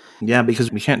 Yeah,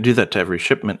 because we can't do that to every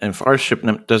shipment. And if our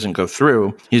shipment doesn't go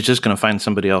through, he's just going to find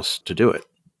somebody else to do it.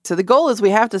 So the goal is we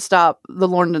have to stop the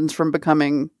Lorndans from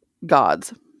becoming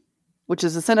gods, which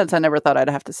is a sentence I never thought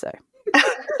I'd have to say.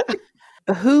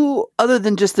 Who, other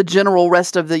than just the general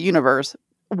rest of the universe,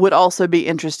 would also be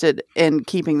interested in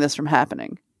keeping this from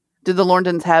happening? Do the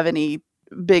Lorndans have any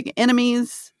big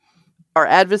enemies or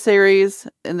adversaries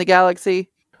in the galaxy?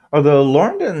 The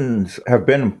Lorndans have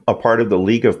been a part of the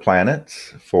League of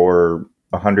Planets for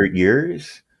 100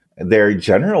 years. They're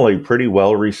generally pretty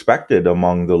well respected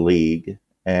among the League.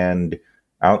 And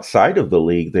outside of the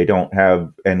League, they don't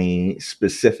have any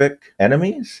specific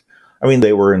enemies. I mean,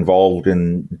 they were involved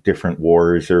in different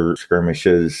wars or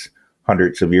skirmishes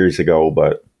hundreds of years ago,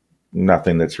 but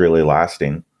nothing that's really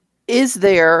lasting. Is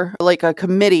there like a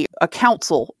committee, a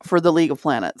council for the League of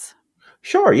Planets?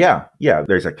 Sure, yeah.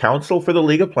 There's a council for the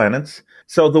League of Planets.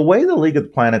 So the way the League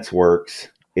of Planets works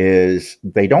is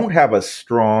they don't have a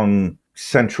strong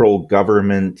central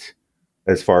government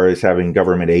as far as having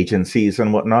government agencies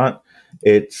and whatnot.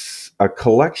 It's a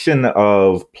collection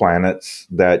of planets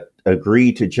that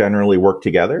agree to generally work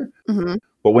together. Mm-hmm.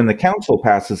 But when the council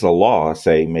passes a law,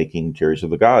 say making Tears of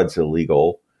the Gods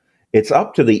illegal, it's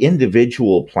up to the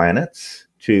individual planets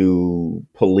to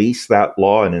police that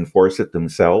law and enforce it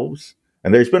themselves.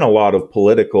 And there's been a lot of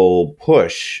political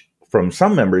push from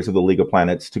some members of the League of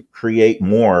Planets to create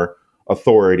more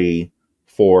authority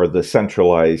for the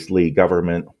centralized League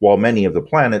government, while many of the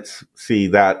planets see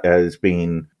that as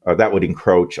being, that would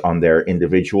encroach on their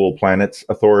individual planets'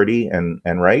 authority and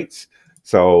rights.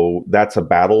 So that's a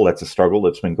battle, that's a struggle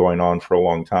that's been going on for a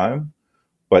long time.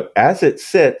 But as it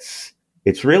sits,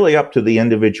 it's really up to the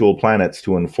individual planets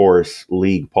to enforce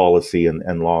League policy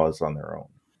and laws on their own.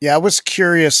 Yeah, I was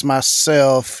curious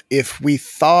myself if we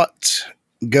thought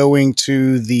going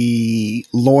to the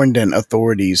Lorndan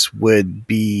authorities would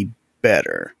be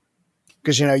better.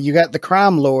 Because, you got the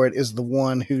crime lord is the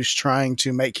one who's trying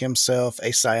to make himself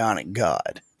a psionic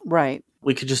god. Right.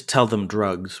 We could just tell them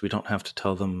drugs. We don't have to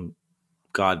tell them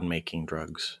God making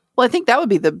drugs. Well, I think that would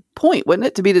be the point, wouldn't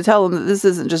it? To be to tell them that this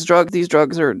isn't just drugs. These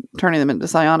drugs are turning them into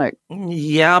psionic.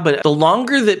 Yeah, but the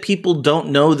longer that people don't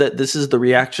know that this is the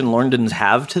reaction Lorndans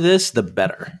have to this, the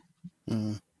better.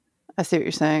 I see what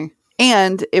you're saying.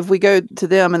 And if we go to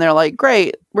them and they're like,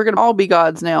 great, we're going to all be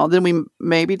gods now, then we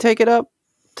maybe take it up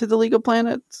to the League of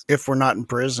Planets. If we're not in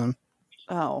prison.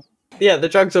 Oh. Yeah, the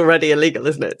drug's already illegal,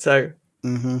 isn't it? So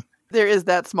there is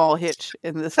that small hitch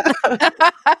in this.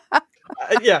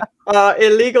 Yeah, our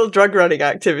illegal drug running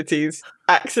activities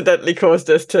accidentally caused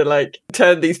us to like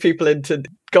turn these people into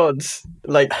gods.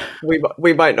 Like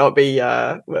we might not be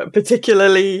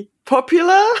particularly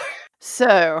popular.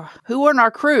 So, who on our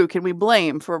crew can we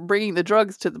blame for bringing the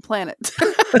drugs to the planet?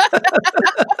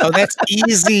 Oh, that's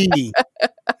easy.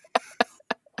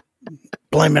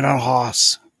 Blame it on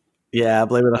Haas. Yeah,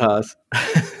 blame it on Haas.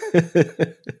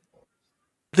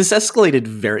 This escalated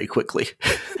very quickly.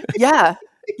 Yeah.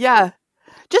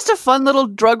 Just a fun little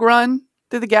drug run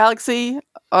through the galaxy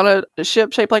on a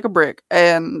ship shaped like a brick.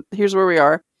 And here's where we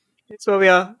are. Here's where we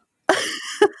are.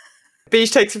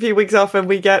 Beach takes a few weeks off and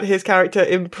we get his character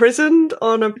imprisoned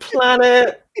on a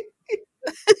planet.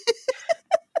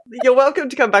 You're welcome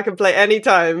to come back and play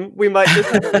anytime. We might just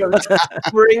have to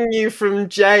bring you from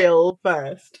jail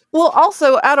first. Well,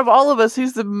 also, out of all of us,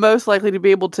 who's the most likely to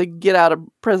be able to get out of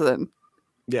prison?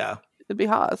 Yeah. It'd be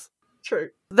Haas. True.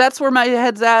 That's where my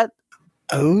head's at.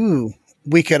 Oh,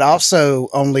 we could also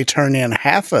only turn in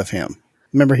half of him.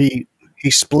 Remember he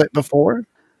split before?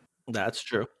 That's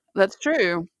true. That's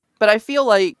true. But I feel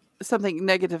like something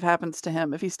negative happens to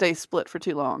him if he stays split for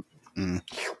too long.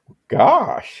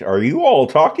 Gosh, are you all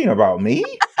talking about me?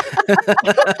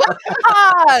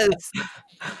 Haas!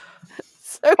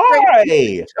 So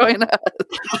Hi! Join us.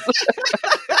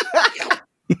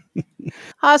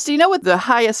 Haas, do you know what the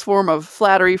highest form of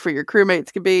flattery for your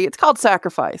crewmates can be? It's called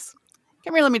sacrifice.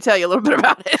 Come here, let me tell you a little bit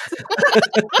about it.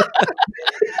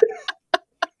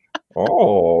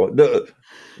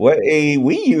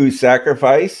 We use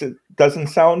sacrifice. It doesn't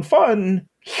sound fun.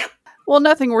 Well,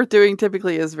 nothing worth doing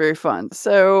typically is very fun.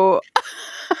 So,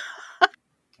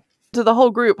 to the whole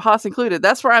group, Haas included,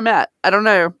 that's where I'm at. I don't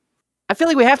know. I feel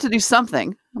like we have to do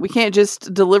something. We can't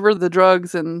just deliver the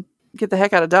drugs and get the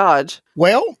heck out of Dodge.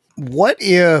 Well,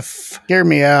 hear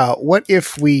me out, what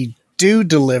if we do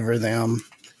deliver them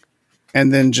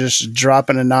and then just drop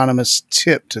an anonymous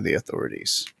tip to the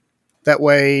authorities? That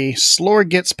way, Slore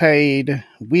gets paid,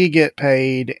 we get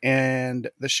paid,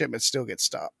 and the shipment still gets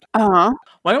stopped. Uh-huh.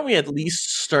 Why don't we at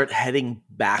least start heading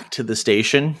back to the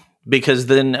station? Because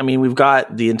then, I mean, we've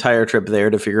got the entire trip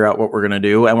there to figure out what we're going to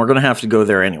do, and we're going to have to go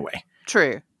there anyway.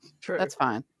 True. That's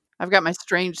fine. I've got my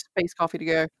strange space coffee to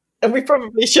go. And we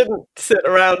probably shouldn't sit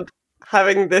around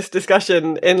having this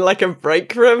discussion in like a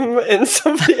break room in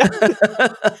somebody else's.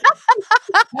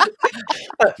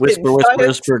 Whisper,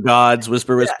 whisper, gods.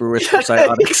 Whisper, whisper,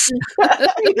 psionics.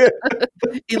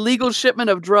 Illegal shipment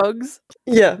of drugs.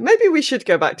 Yeah, maybe we should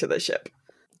go back to the ship.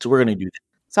 So we're going to do that.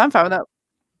 So I'm fine with that.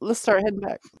 Let's start heading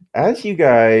back. As you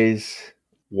guys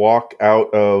walk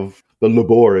out of the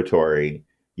laboratory,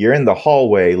 you're in the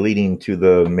hallway leading to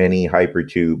the mini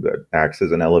hypertube that acts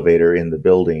as an elevator in the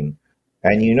building.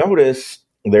 And you notice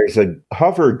there's a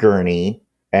hover gurney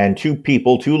and two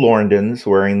Lorndans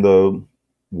wearing the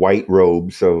white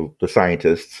robes of the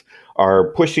scientists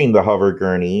are pushing the hover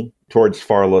gurney towards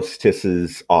Farlus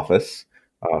Tiss's office,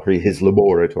 his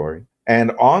laboratory.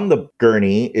 And on the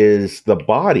gurney is the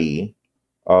body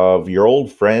of your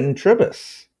old friend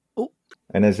Tribus. Oh.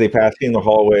 And as they pass you in the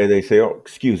hallway, they say, "Oh,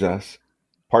 excuse us.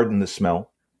 Pardon the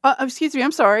smell." Excuse me,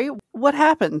 I'm sorry. What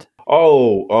happened?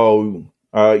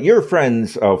 You're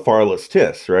friends of Farlus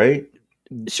Tiss, right?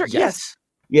 Sure, yes.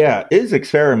 Yeah, his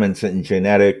experiments in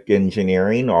genetic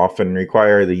engineering often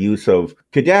require the use of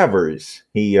cadavers.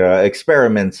 He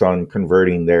experiments on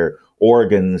converting their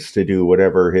organs to do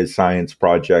whatever his science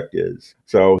project is.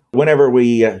 So whenever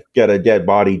we get a dead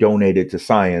body donated to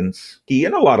science, he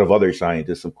and a lot of other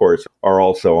scientists, of course, are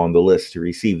also on the list to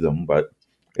receive them. But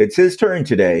it's his turn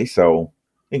today, so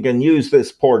he can use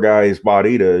this poor guy's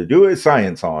body to do his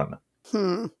science on.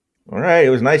 All right, it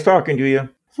was nice talking to you.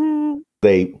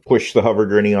 They push the hover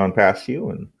gurney on past you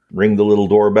and ring the little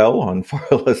doorbell on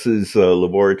Farlus's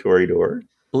laboratory door. I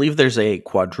believe there's a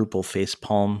quadruple face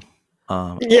palm.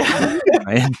 Yeah.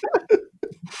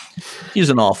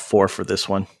 Using all four for this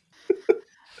one.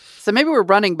 So maybe we're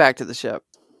running back to the ship.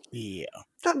 Yeah.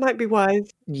 That might be wise.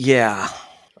 Yeah.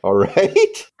 All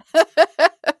right.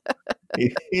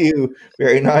 You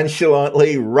very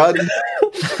nonchalantly run.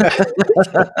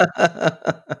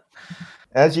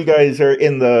 As you guys are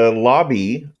in the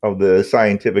lobby of the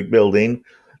scientific building,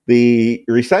 the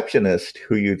receptionist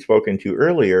who you'd spoken to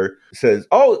earlier says,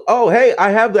 Oh, hey,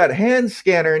 I have that hand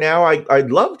scanner now.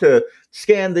 I'd love to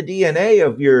scan the DNA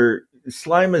of your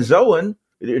slimazoan.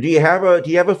 Do you have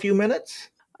a few minutes?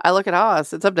 I look at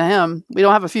Haas. It's up to him. We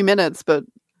don't have a few minutes, but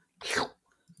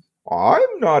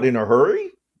I'm not in a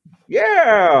hurry.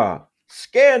 Yeah,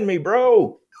 scan me,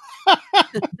 bro.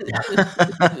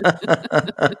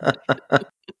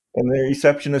 And the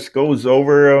receptionist goes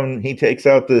over and he takes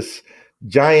out this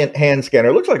giant hand scanner.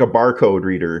 It looks like a barcode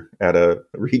reader at a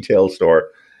retail store.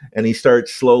 And he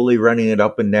starts slowly running it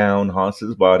up and down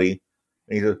Haas's body.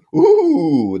 And he says,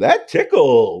 "Ooh, that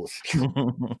tickles."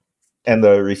 And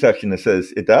the receptionist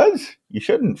says, "It does? You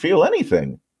shouldn't feel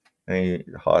anything." And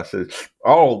Haas says,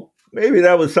 "Oh, maybe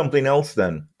that was something else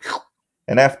then."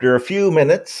 And after a few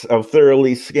minutes of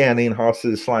thoroughly scanning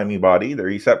Haas's slimy body, the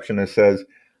receptionist says,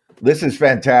 "This is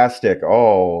fantastic.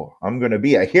 Oh, I'm going to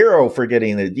be a hero for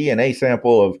getting a DNA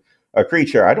sample of a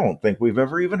creature I don't think we've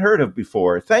ever even heard of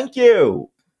before. Thank you."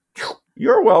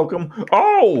 "You're welcome."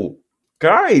 "Oh,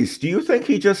 guys, do you think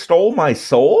he just stole my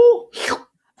soul?"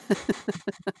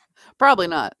 Probably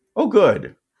not. "Oh,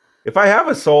 good. If I have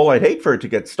a soul, I'd hate for it to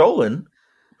get stolen."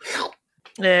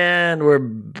 And we're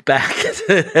back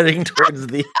heading towards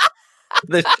the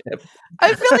ship.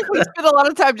 I feel like we spent a lot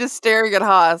of time just staring at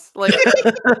Haas. Like,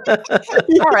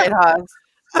 all right, Haas.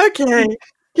 Okay,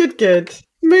 good.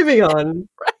 Moving on.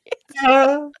 Right.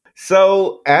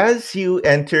 So as you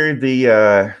enter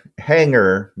the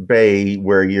hangar bay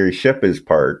where your ship is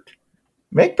parked,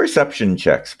 make perception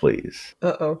checks, please.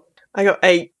 Uh-oh. I got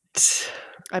 8.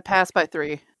 I passed by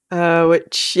 3.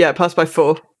 Passed by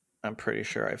 4. I'm pretty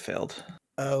sure I failed.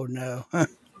 Oh, no.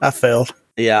 I failed.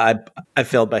 Yeah, I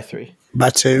failed by 3.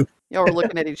 By 2. Y'all were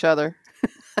looking at each other.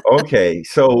 Okay,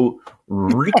 so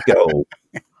Rico,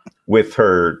 with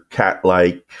her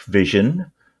cat-like vision,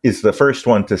 is the first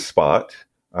one to spot,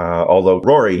 although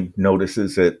Rory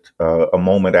notices it a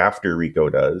moment after Rico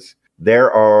does.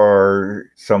 There are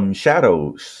some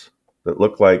shadows that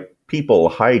look like people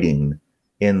hiding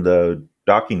in the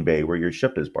docking bay where your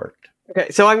ship is parked. Okay,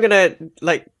 so I'm gonna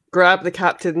grab the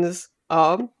captain's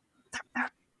arm. There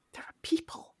are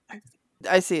people.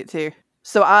 I see it too.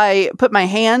 So I put my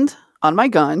hand on my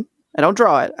gun. I don't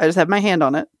draw it. I just have my hand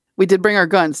on it. We did bring our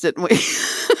guns, didn't we?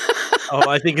 Oh,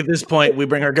 I think at this point we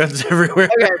bring our guns everywhere.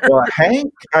 Okay. Well,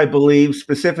 Hank, I believe,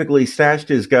 specifically stashed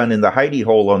his gun in the hidey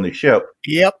hole on the ship.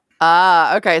 Yep.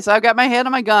 Okay. So I've got my hand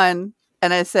on my gun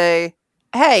and I say,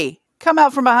 "Hey, come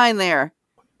out from behind there."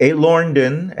 A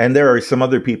Lorndon, and there are some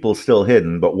other people still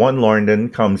hidden, but one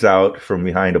Lorndon comes out from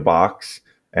behind a box,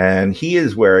 and he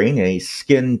is wearing a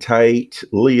skin-tight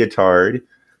leotard.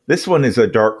 This one is a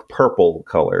dark purple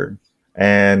color,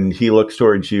 and he looks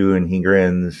towards you and he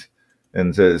grins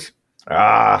and says,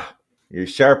 "Ah, you're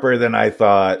sharper than I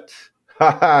thought.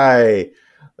 Hi,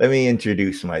 let me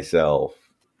introduce myself.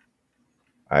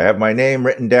 I have my name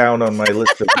written down on my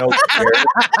list of notes here.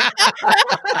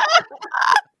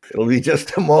 It'll be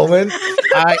just a moment.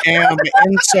 I am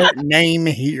insert name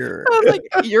here." I was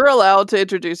like, "You're allowed to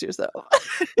introduce yourself."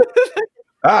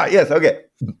 Yes, okay.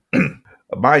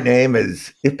 My name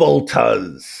is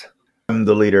Ep27. I'm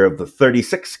the leader of the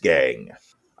 36 gang.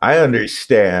 I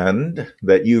understand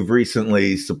that you've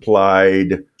recently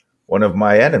supplied one of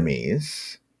my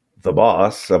enemies, the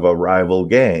boss of a rival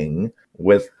gang,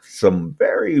 with some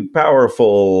very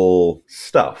powerful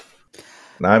stuff.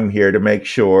 And I'm here to make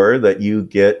sure that you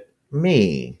get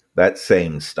me that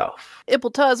same stuff."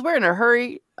 Ep27, we're in a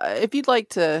hurry. If you'd like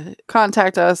to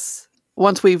contact us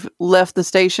once we've left the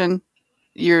station,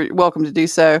 you're welcome to do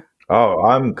so. Oh,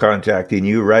 I'm contacting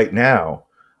you right now.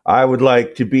 I would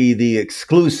like to be the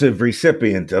exclusive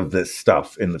recipient of this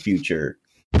stuff in the future.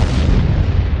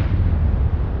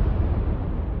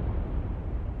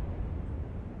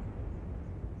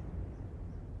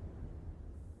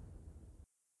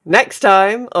 Next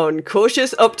time on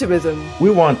Cautious Optimism.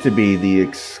 We want to be the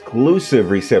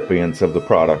exclusive recipients of the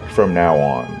product from now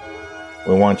on.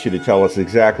 We want you to tell us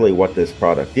exactly what this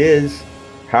product is,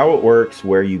 how it works,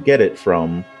 where you get it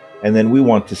from, and then we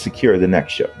want to secure the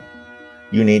next shipment.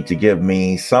 You need to give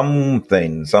me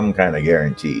something, some kind of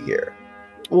guarantee here.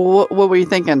 Well, what were you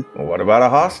thinking? Well, what about a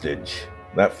hostage?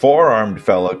 That four-armed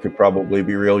fella could probably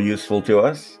be real useful to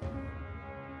us.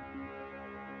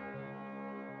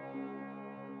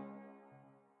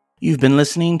 You've been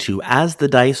listening to As the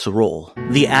Dice Roll.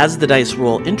 The As the Dice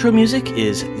Roll intro music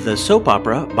is The Soap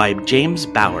Opera by James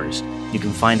Bowers. You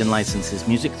can find and license his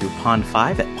music through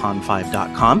Pond5 at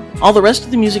pond5.com. All the rest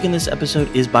of the music in this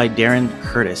episode is by Darren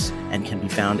Curtis and can be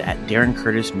found at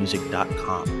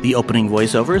darrencurtismusic.com. The opening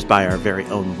voiceover is by our very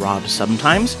own Rob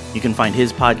Sometimes. You can find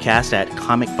his podcast at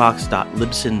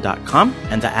comicbox.libsyn.com.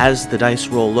 And the As the Dice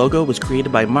Roll logo was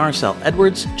created by Marcel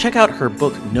Edwards. Check out her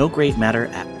book No Great Matter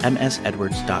at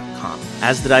msedwards.com.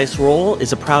 As the Dice Roll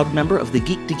is a proud member of the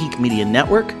Geek to Geek Media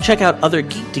Network. Check out other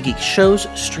Geek to Geek shows,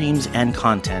 streams, and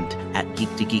content at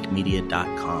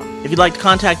geek2geekmedia.com. If you'd like to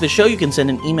contact the show, you can send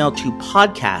an email to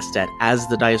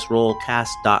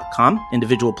podcast@asthedicerollcast.com.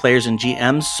 Individual players and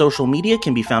GMs' social media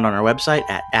can be found on our website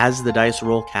at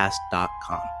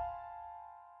asthedicerollcast.com.